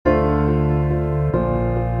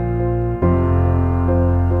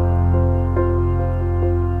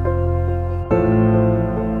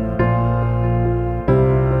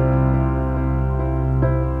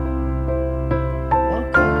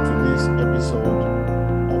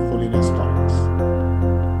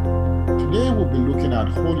at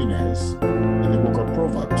holiness in the book of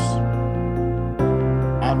Proverbs.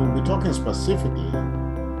 And we'll be talking specifically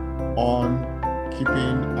on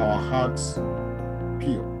keeping our hearts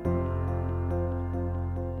pure.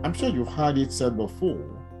 I'm sure you've heard it said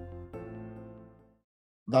before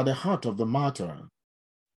that the heart of the matter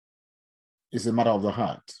is a matter of the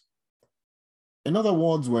heart. In other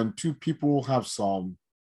words, when two people have some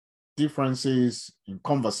differences in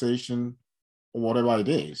conversation or whatever it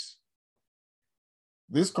is,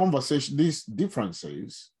 these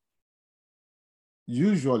differences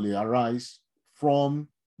usually arise from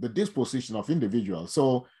the disposition of individuals.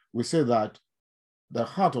 So we say that the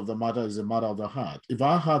heart of the matter is a matter of the heart. If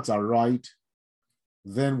our hearts are right,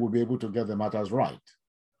 then we'll be able to get the matters right.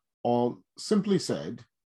 Or simply said,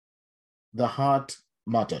 the heart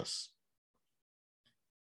matters.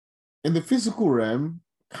 In the physical realm,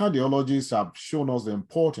 cardiologists have shown us the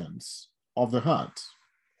importance of the heart.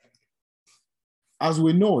 As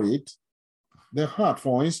we know it, the heart,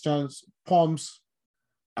 for instance, pumps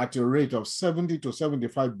at a rate of 70 to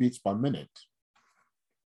 75 beats per minute.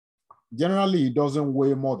 Generally, it doesn't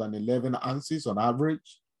weigh more than 11 ounces on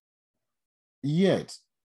average. Yet,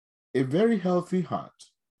 a very healthy heart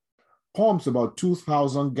pumps about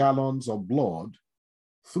 2,000 gallons of blood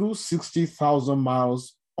through 60,000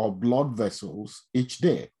 miles of blood vessels each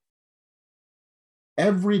day.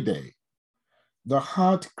 Every day, the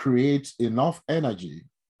heart creates enough energy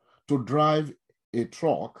to drive a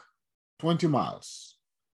truck 20 miles.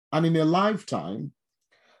 And in a lifetime,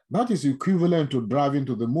 that is equivalent to driving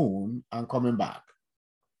to the moon and coming back.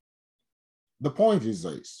 The point is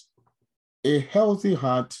this: a healthy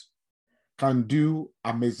heart can do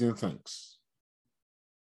amazing things.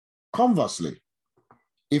 Conversely,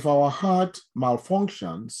 if our heart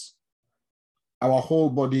malfunctions, our whole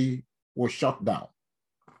body will shut down.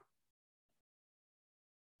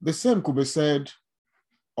 The same could be said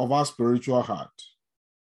of our spiritual heart.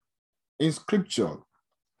 In Scripture,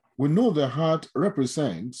 we know the heart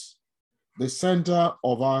represents the center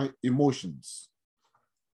of our emotions,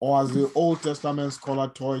 or as the Old Testament scholar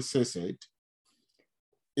Toy says it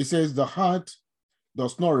says the heart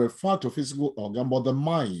does not refer to physical organ, but the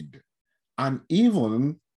mind, and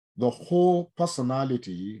even the whole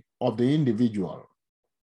personality of the individual.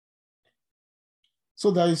 So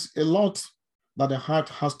there is a lot that the heart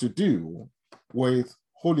has to do with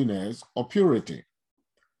holiness or purity.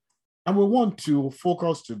 And we want to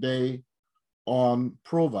focus today on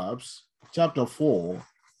Proverbs chapter 4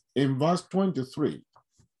 in verse 23.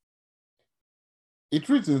 It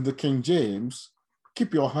reads in the King James,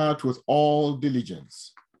 "Keep your heart with all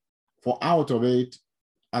diligence, for out of it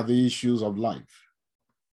are the issues of life."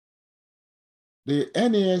 The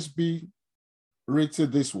NASB reads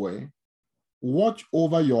it this way: "Watch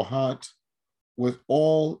over your heart with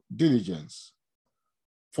all diligence,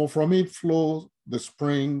 for from it flow the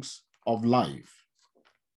springs of life."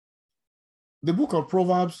 The book of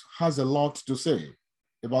Proverbs has a lot to say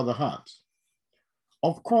about the heart.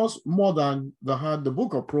 Of course, more than the heart, the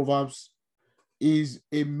book of Proverbs is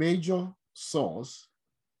a major source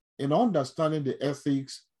in understanding the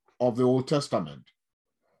ethics of the Old Testament.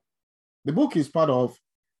 The book is part of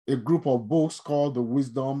a group of books called the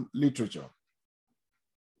wisdom literature.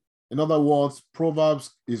 In other words,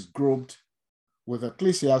 Proverbs is grouped with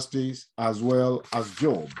Ecclesiastes as well as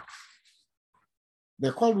Job.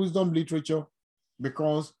 They're called wisdom literature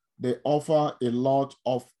because they offer a lot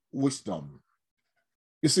of wisdom.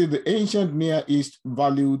 You see, the ancient Near East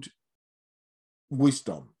valued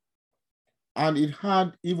wisdom, and it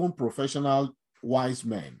had even professional wise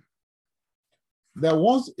men. There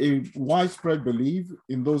was a widespread belief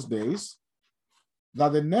in those days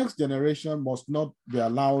that the next generation must not be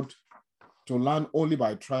allowed to learn only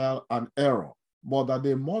by trial and error, but that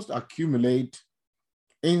they must accumulate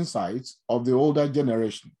insights of the older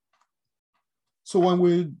generation. So when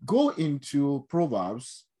we go into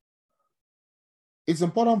Proverbs, it's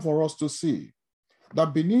important for us to see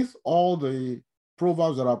that beneath all the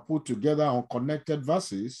Proverbs that are put together on connected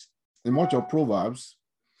verses in much of Proverbs,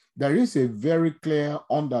 there is a very clear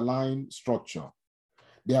underlying structure.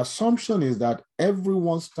 The assumption is that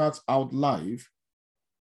everyone starts out life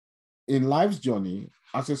in life's journey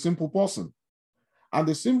as a simple person. And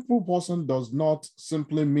the simple person does not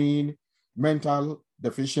simply mean mental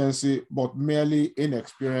deficiency, but merely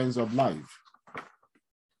inexperience of life.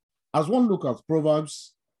 As one looks at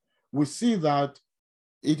Proverbs, we see that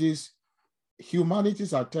it is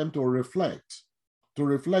humanity's attempt to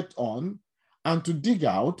reflect on, and to dig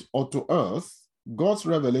out or to earth God's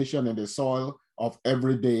revelation in the soil of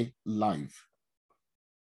everyday life.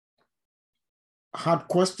 Hard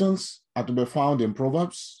questions are to be found in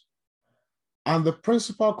Proverbs, And the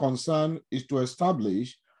principal concern is to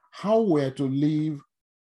establish how we're to live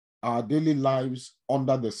our daily lives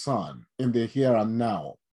under the sun in the here and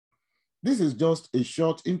now. This is just a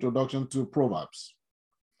short introduction to Proverbs.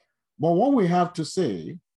 But what we have to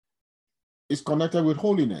say is connected with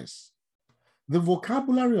holiness. The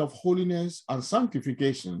vocabulary of holiness and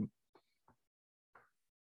sanctification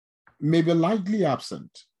may be lightly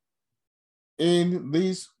absent in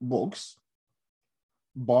these books,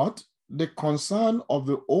 but the concern of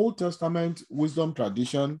the Old Testament wisdom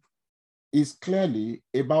tradition is clearly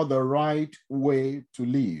about the right way to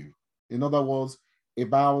live. In other words,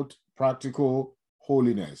 about practical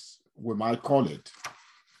holiness, we might call it.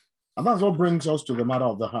 And that's what brings us to the matter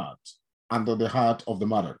of the heart and to the heart of the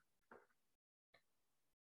matter.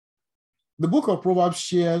 The book of Proverbs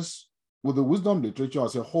shares with the wisdom literature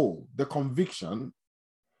as a whole the conviction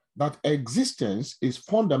that existence is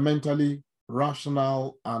fundamentally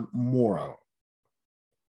rational and moral.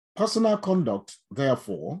 Personal conduct,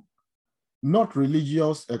 therefore, not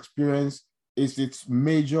religious experience, is its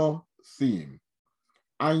major theme.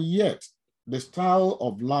 And yet, the style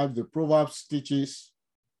of life the Proverbs teaches,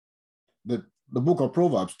 the book of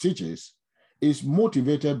Proverbs teaches, is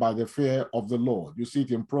motivated by the fear of the Lord. You see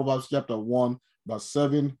it in Proverbs chapter 1, verse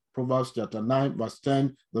 7, Proverbs chapter 9, verse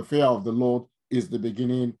 10. The fear of the Lord is the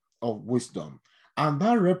beginning of wisdom. And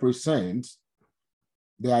that represents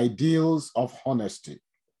the ideals of honesty,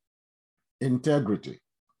 integrity,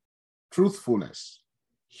 truthfulness,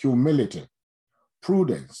 humility,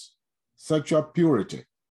 prudence, sexual purity,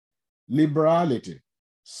 liberality,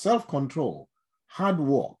 self-control, hard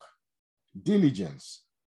work, diligence,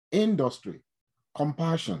 industry,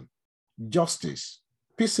 compassion, justice,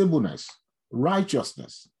 peaceableness,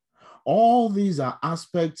 righteousness. All these are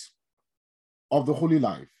aspects of the holy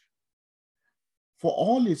life. For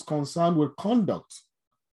all is concerned with conduct,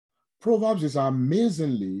 Proverbs is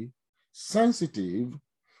amazingly sensitive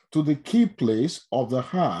to the key place of the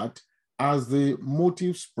heart as the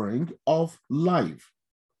motive spring of life.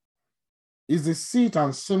 Is the seat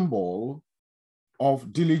and symbol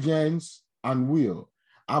of diligence and will.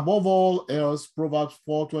 Above all else, Proverbs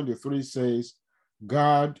 4:23 says,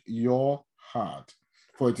 guard your heart,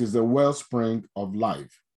 for it is the wellspring of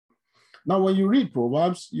life. Now, when you read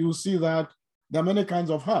Proverbs, you see that there are many kinds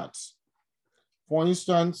of hearts. For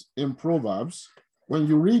instance, in Proverbs, when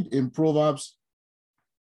you read in Proverbs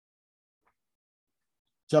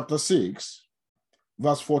chapter 6,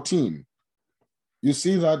 verse 14, you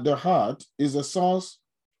see that the heart is a source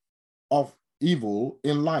of evil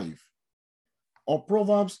in life. Or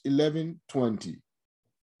Proverbs 11:20.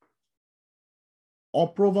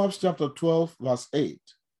 Or Proverbs chapter 12, verse 8.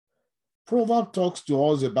 Proverbs talks to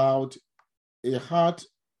us about a heart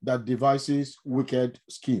that devises wicked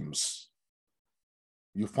schemes.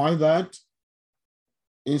 You find that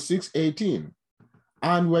in 6:18.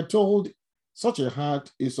 And we're told such a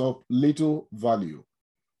heart is of little value.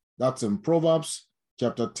 That's in Proverbs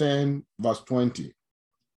chapter 10, verse 20.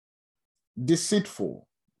 Deceitful,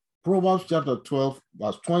 Proverbs chapter 12,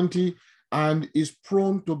 verse 20, and is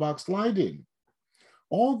prone to backsliding.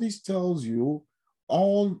 All this tells you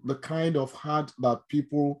all the kind of heart that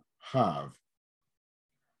people have.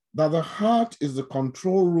 That the heart is the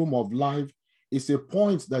control room of life is a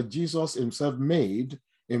point that Jesus himself made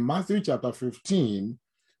in Matthew chapter 15,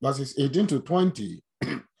 verses 18 to 20,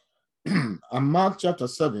 and Mark chapter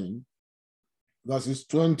 7, verses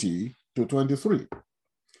 20 to 23.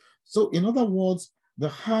 So in other words, the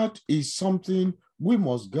heart is something we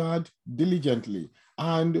must guard diligently,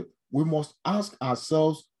 and we must ask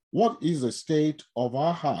ourselves, what is the state of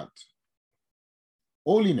our heart?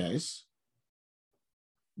 Holiness,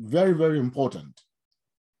 very, very important.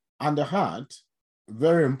 And the heart,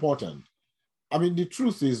 very important. I mean, the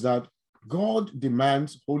truth is that God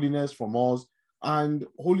demands holiness from us, and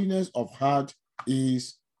holiness of heart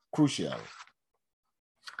is crucial.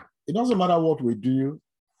 It doesn't matter what we do.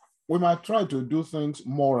 We might try to do things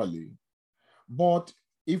morally, but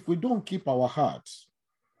if we don't keep our hearts,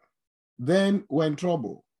 then we're in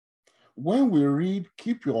trouble. When we read,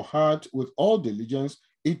 keep your heart with all diligence,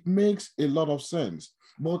 it makes a lot of sense.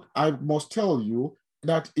 But I must tell you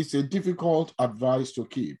that it's a difficult advice to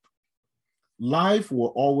keep. Life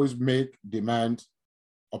will always make demands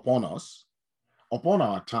upon us, upon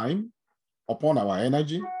our time, upon our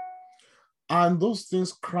energy, and those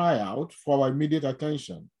things cry out for our immediate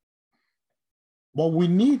attention. But we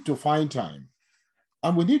need to find time,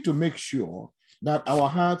 and we need to make sure that our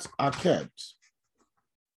hearts are kept.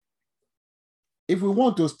 If we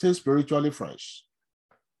want to stay spiritually fresh,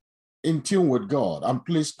 in tune with God and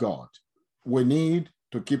please God, we need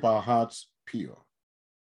to keep our hearts pure.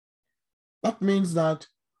 That means that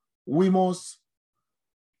we must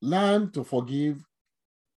learn to forgive.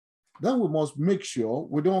 Then we must make sure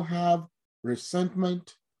we don't have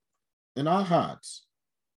resentment in our hearts.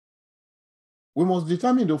 We must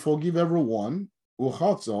determine to forgive everyone who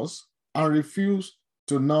hurts us and refuse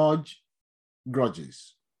to nudge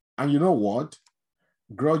grudges. And you know what?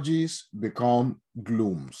 Grudges become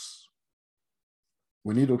glooms.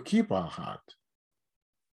 We need to keep our heart.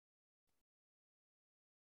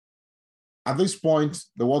 At this point,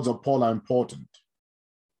 the words of Paul are important.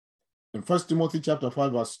 In 1 Timothy chapter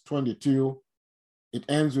 5, verse 22, it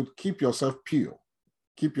ends with, keep yourself pure.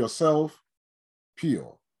 Keep yourself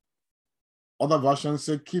pure. Other versions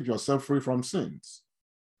say, keep yourself free from sins.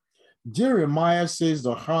 Jeremiah says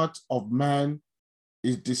the heart of man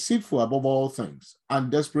is deceitful above all things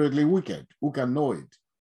and desperately wicked. Who can know it?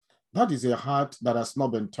 That is a heart that has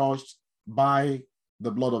not been touched by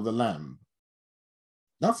the blood of the Lamb.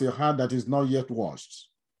 That's a heart that is not yet washed.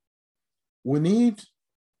 We need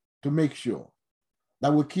to make sure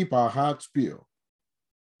that we keep our hearts pure.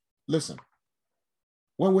 Listen,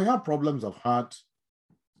 when we have problems of heart,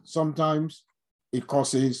 sometimes it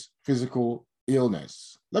causes physical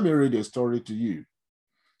illness. Let me read a story to you.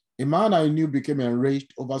 A man I knew became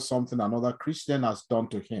enraged over something another Christian has done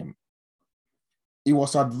to him. He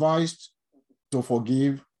was advised to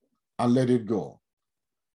forgive and let it go.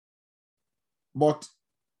 But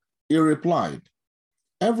he replied,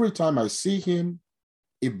 every time I see him,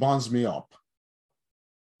 it burns me up.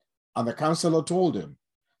 And the counselor told him,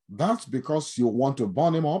 that's because you want to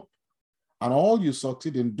burn him up, and all you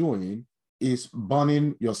succeed in doing is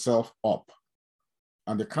burning yourself up.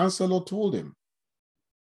 And the counselor told him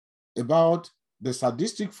about the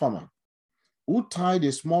sadistic farmer who tied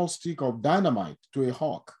a small stick of dynamite to a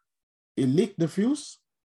hawk. He licked the fuse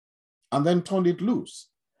and then turned it loose,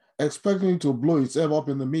 expecting to blow itself up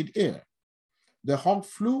in the mid-air. The hawk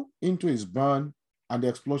flew into his barn, and the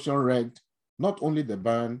explosion wrecked not only the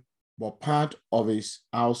barn, but part of his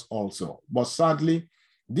house also. But sadly,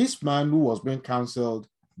 this man who was being counseled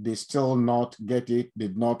did still not get it,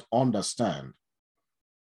 did not understand.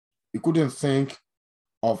 He couldn't think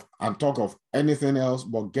of and talk of anything else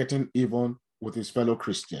but getting even with his fellow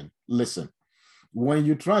Christian. Listen, when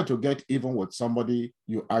you try to get even with somebody,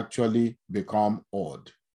 you actually become odd.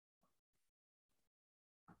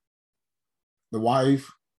 The wife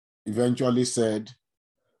eventually said,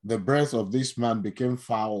 the breath of this man became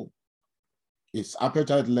foul, his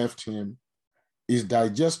appetite left him, his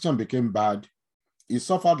digestion became bad, he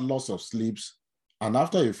suffered loss of sleeps, and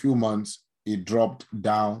after a few months, he dropped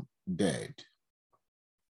down dead.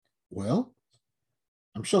 Well,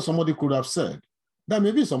 I'm sure somebody could have said, there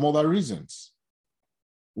may be some other reasons.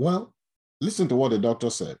 Well, listen to what the doctor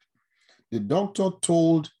said. The doctor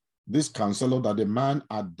told this counselor that the man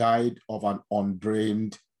had died of an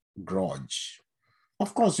undrained grudge.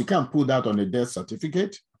 Of course, you can't put that on a death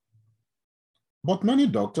certificate, but many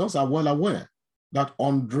doctors are well aware that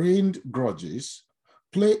undrained grudges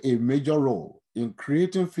play a major role in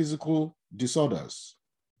creating physical disorders.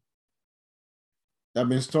 There have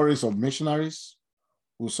been stories of missionaries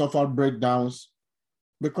who suffered breakdowns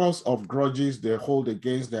because of grudges they hold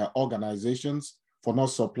against their organizations for not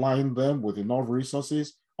supplying them with enough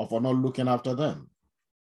resources or for not looking after them.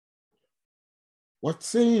 We're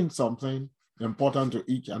saying something important to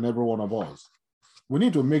each and every one of us. We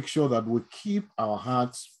need to make sure that we keep our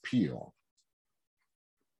hearts pure.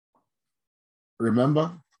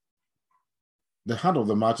 Remember, the heart of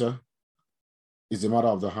the matter is the matter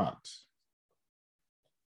of the heart.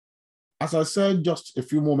 As I said just a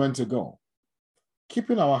few moments ago,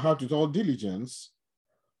 keeping our heart with all diligence,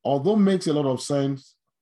 although makes a lot of sense,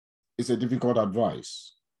 is a difficult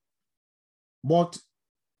advice. But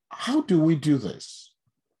how do we do this?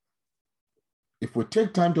 If we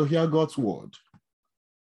take time to hear God's word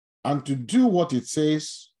and to do what it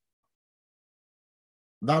says,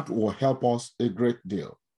 that will help us a great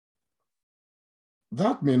deal.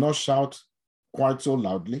 That may not shout quite so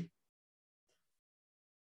loudly.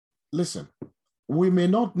 Listen, we may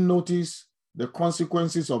not notice the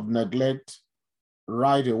consequences of neglect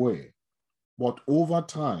right away, but over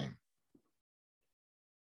time,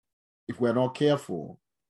 if we're not careful,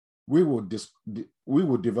 we will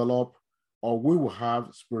develop or we will have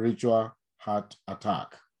spiritual heart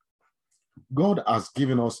attack. God has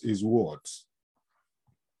given us his words.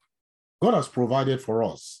 God has provided for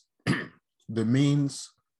us the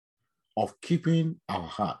means of keeping our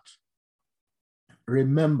heart.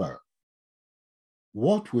 Remember,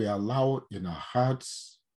 what we allow in our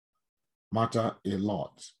hearts matter a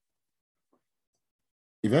lot.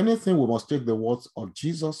 If anything, we must take the words of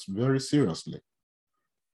Jesus very seriously.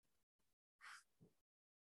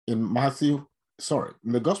 in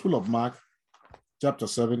the Gospel of Mark, chapter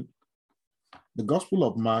 7. The Gospel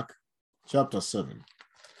of Mark, chapter 7,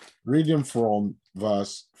 reading from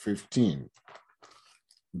verse 15.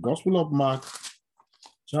 Gospel of Mark,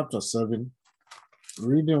 chapter 7,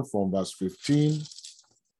 reading from verse 15.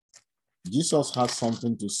 Jesus has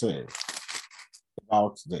something to say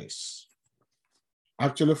about this.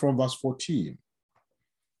 Actually, from verse 14.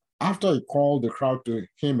 After he called the crowd to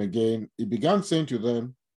him again, he began saying to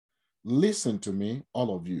them, "Listen to me,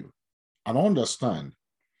 all of you, and understand.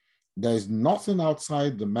 There is nothing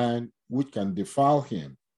outside the man which can defile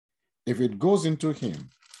him if it goes into him,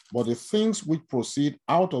 but the things which proceed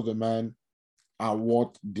out of the man are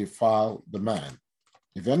what defile the man.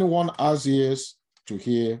 If anyone has ears to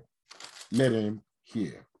hear, let him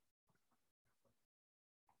hear."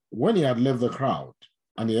 When he had left the crowd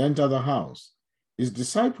and he entered the house, his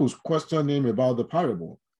disciples questioned him about the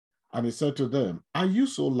parable, and he said to them, "Are you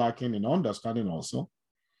so lacking in understanding also?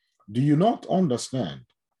 Do you not understand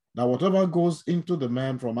that whatever goes into the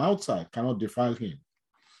man from outside cannot defile him,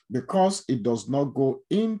 because it does not go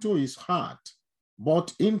into his heart,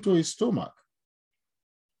 but into his stomach,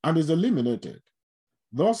 and is eliminated?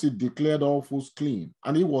 Thus he declared all foods clean,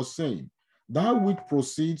 and he was saying, that which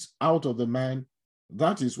proceeds out of the man,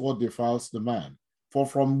 that is what defiles the man. For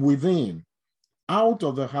from within, out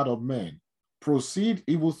of the heart of men, proceed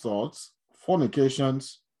evil thoughts,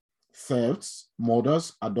 fornications, thefts,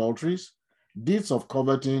 murders, adulteries, deeds of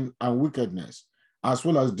coveting and wickedness, as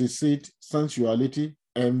well as deceit, sensuality,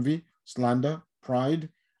 envy, slander,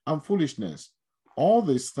 pride, and foolishness. All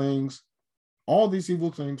these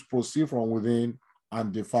evil things proceed from within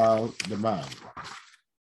and defile the man.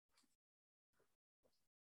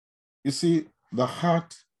 You see, the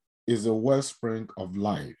heart is a wellspring of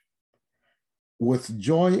life. With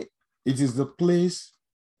joy, it is the place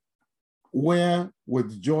where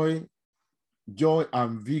with joy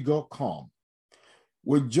and vigor come.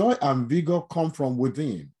 With joy and vigor come from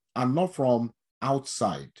within and not from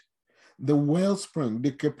outside. The wellspring,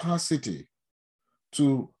 the capacity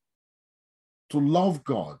to love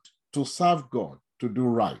God, to serve God, to do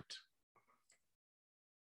right.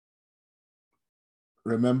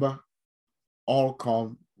 Remember, all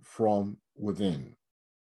come from within.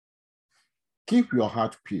 Keep your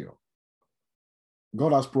heart pure.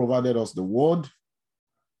 God has provided us the word,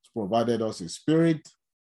 He's provided us His Spirit.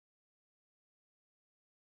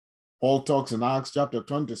 Paul talks in Acts chapter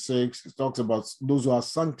 26, he talks about those who are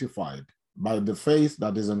sanctified by the faith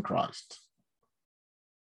that is in Christ.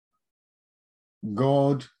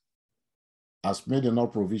 God has made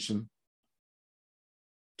enough provision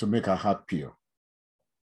to make our heart pure.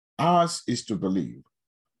 Ours is to believe.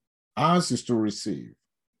 Ours is to receive,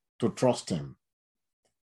 to trust Him.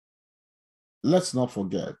 Let's not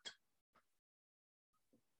forget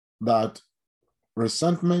that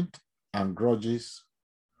resentment and grudges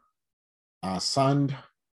are sand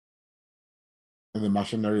in the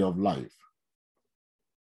machinery of life.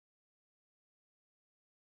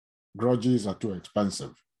 Grudges are too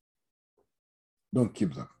expensive. Don't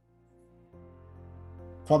keep them.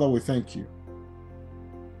 Father, we thank you.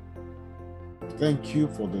 Thank you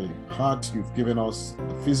for the heart you've given us,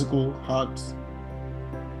 a physical heart.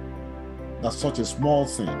 That's such a small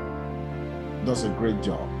thing, does a great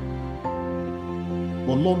job.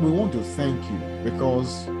 But Lord, we want to thank you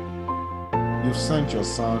because you've sent your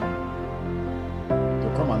Son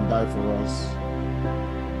to come and die for us,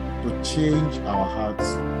 to change our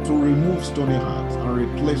hearts, to remove stony hearts and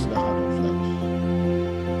replace the heart of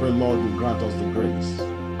flesh. Pray, Lord, you grant us the grace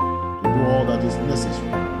to do all that is necessary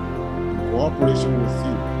in cooperation with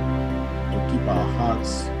you to keep our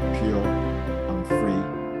hearts pure and free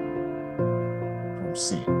from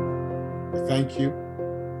sin. We thank you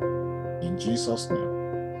in Jesus' name.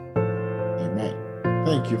 Amen.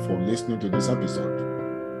 Thank you for listening to this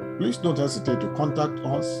episode. Please don't hesitate to contact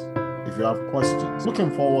us if you have questions. Looking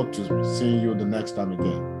forward to seeing you the next time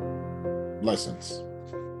again. Blessings.